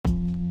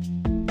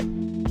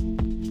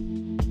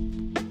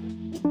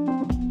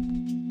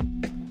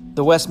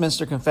The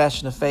Westminster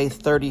Confession of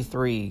Faith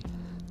 33.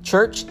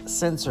 Church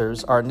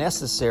censors are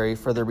necessary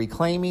for the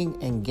reclaiming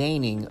and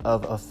gaining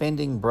of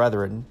offending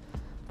brethren,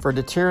 for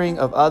deterring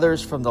of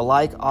others from the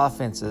like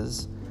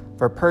offenses,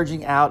 for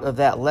purging out of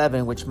that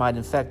leaven which might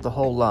infect the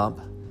whole lump,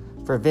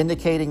 for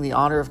vindicating the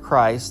honor of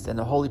Christ and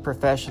the holy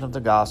profession of the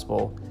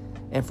gospel,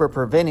 and for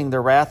preventing the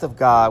wrath of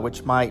God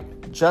which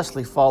might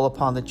justly fall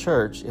upon the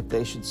church if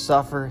they should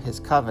suffer his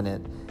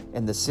covenant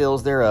and the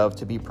seals thereof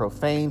to be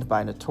profaned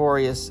by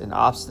notorious and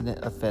obstinate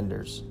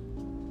offenders.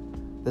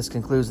 This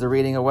concludes the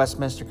reading of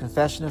Westminster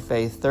Confession of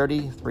Faith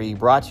 33,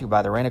 brought to you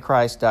by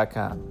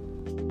thereignofchrist.com.